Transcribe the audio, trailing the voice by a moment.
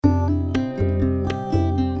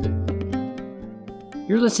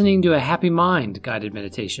You're listening to a Happy Mind guided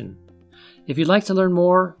meditation. If you'd like to learn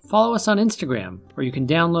more, follow us on Instagram, or you can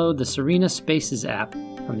download the Serena Spaces app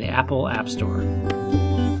from the Apple App Store.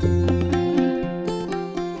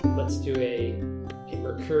 Let's do a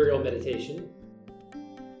mercurial meditation.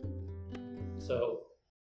 So,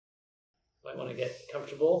 you might want to get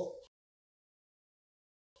comfortable,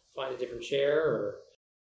 find a different chair or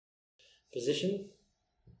position.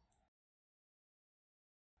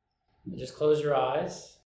 And just close your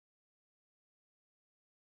eyes.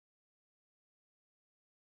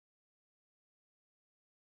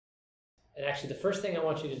 And actually, the first thing I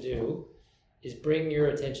want you to do is bring your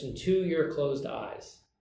attention to your closed eyes,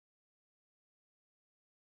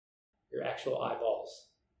 your actual eyeballs.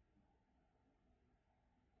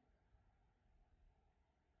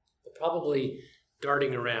 They're probably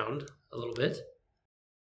darting around a little bit,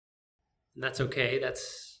 and that's okay.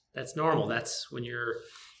 That's normal. That's when you're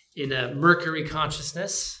in a Mercury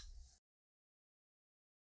consciousness.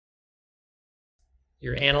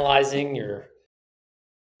 You're analyzing, you're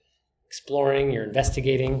exploring, you're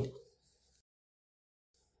investigating,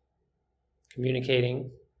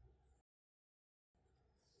 communicating.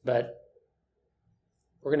 But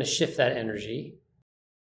we're going to shift that energy.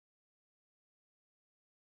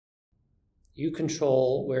 You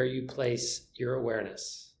control where you place your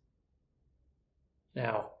awareness.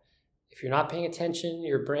 Now, if you're not paying attention,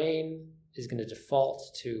 your brain is going to default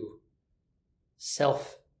to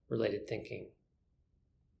self-related thinking,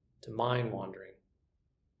 to mind wandering.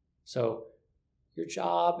 So your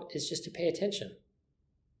job is just to pay attention.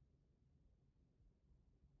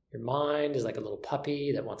 Your mind is like a little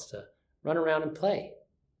puppy that wants to run around and play.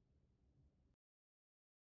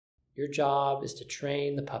 Your job is to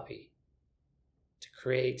train the puppy to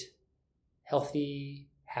create healthy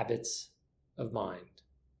habits of mind.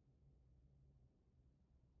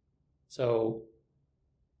 So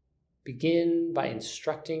begin by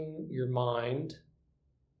instructing your mind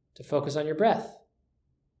to focus on your breath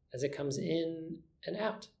as it comes in and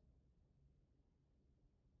out.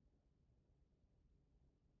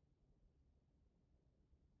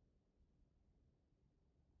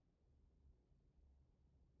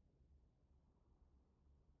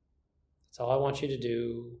 That's all I want you to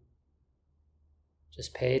do.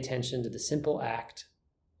 Just pay attention to the simple act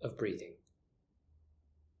of breathing.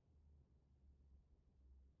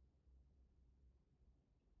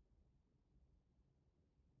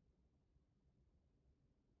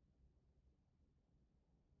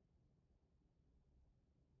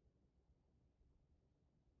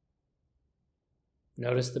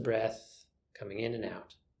 Notice the breath coming in and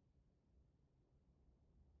out.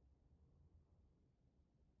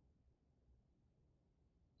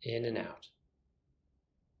 In and out.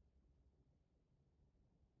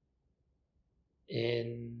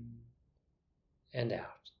 In and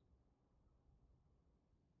out.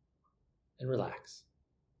 And relax.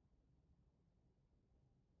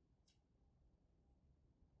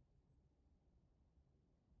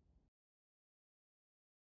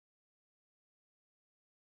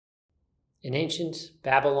 In ancient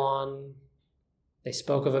Babylon, they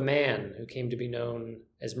spoke of a man who came to be known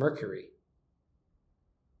as Mercury.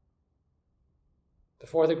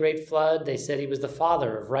 Before the Great Flood, they said he was the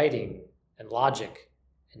father of writing and logic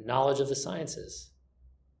and knowledge of the sciences.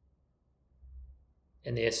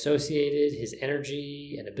 And they associated his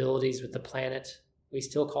energy and abilities with the planet we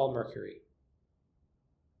still call Mercury.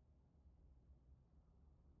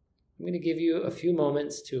 I'm going to give you a few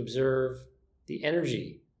moments to observe the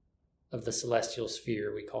energy of the celestial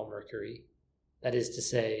sphere we call Mercury. That is to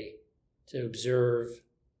say, to observe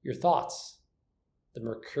your thoughts, the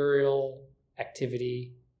mercurial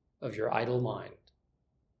activity of your idle mind.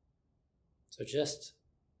 So just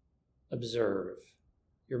observe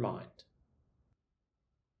your mind.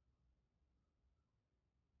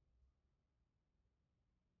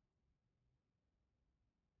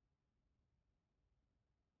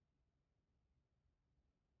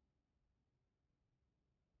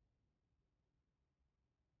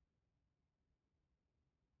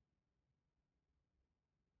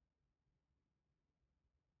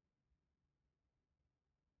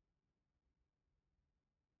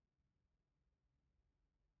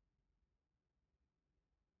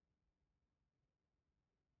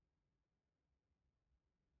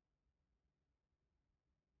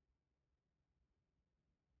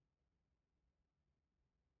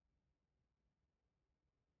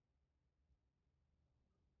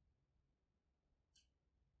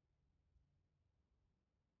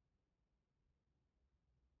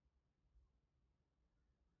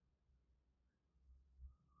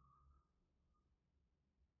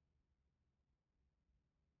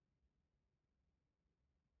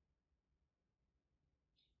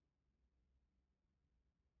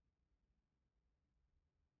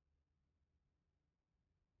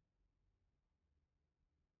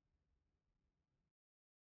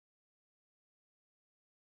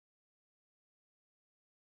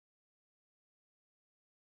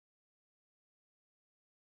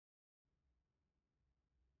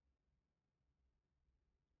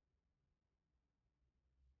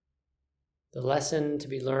 The lesson to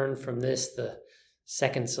be learned from this, the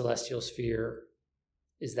second celestial sphere,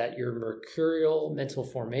 is that your mercurial mental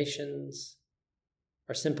formations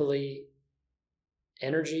are simply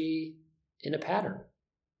energy in a pattern.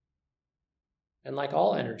 And like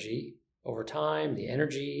all energy, over time, the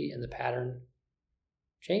energy and the pattern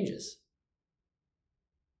changes.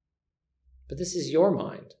 But this is your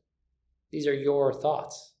mind. These are your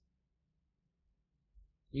thoughts.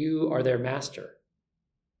 You are their master.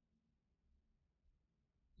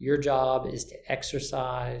 Your job is to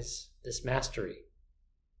exercise this mastery.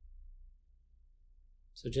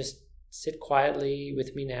 So just sit quietly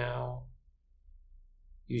with me now.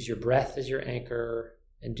 Use your breath as your anchor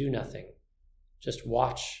and do nothing. Just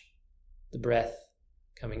watch the breath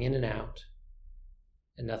coming in and out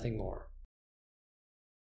and nothing more.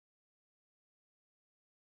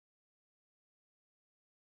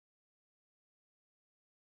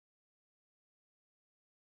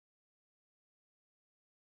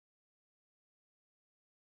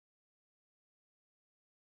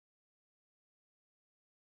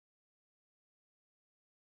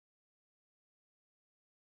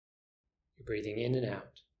 You're breathing in and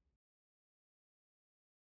out.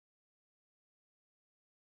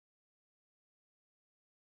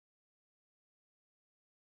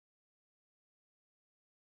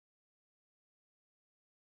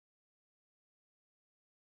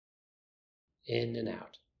 In and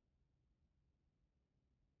out.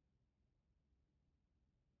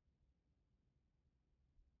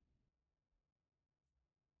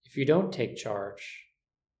 If you don't take charge,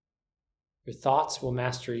 your thoughts will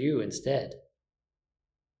master you instead.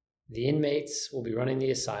 The inmates will be running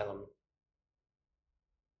the asylum.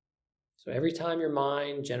 So every time your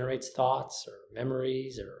mind generates thoughts or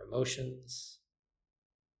memories or emotions,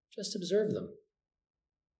 just observe them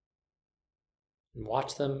and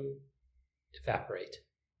watch them evaporate.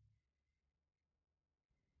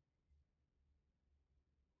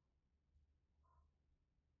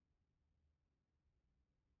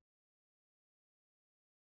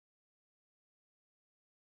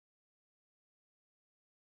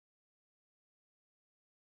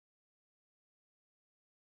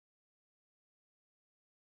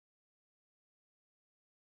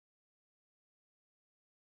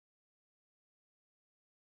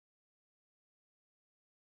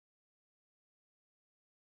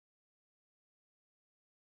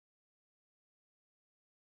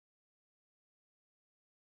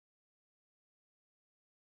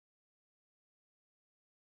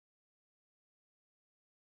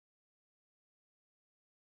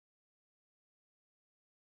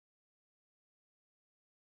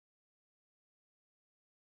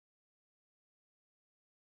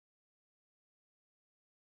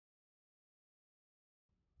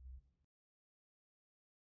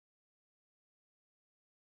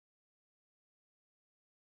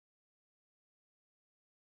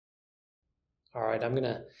 All right, I'm going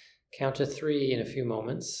to count to 3 in a few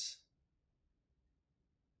moments.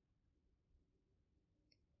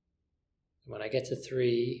 When I get to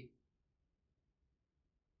 3,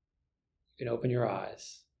 you can open your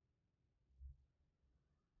eyes.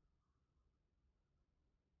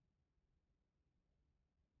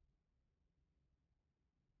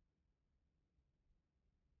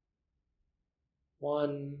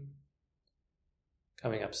 1,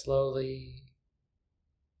 coming up slowly.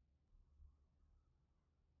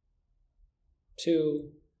 2,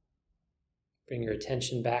 bring your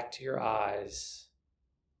attention back to your eyes.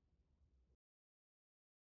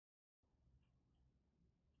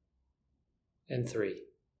 And 3, you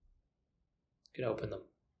can open them.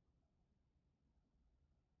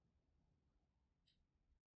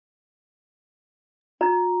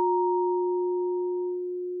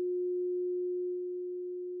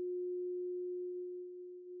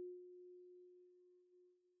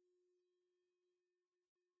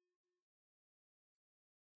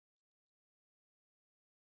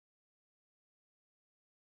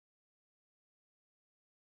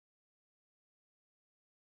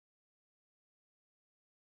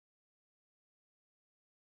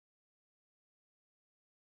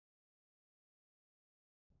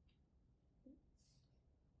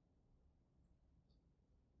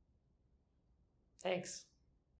 Thanks.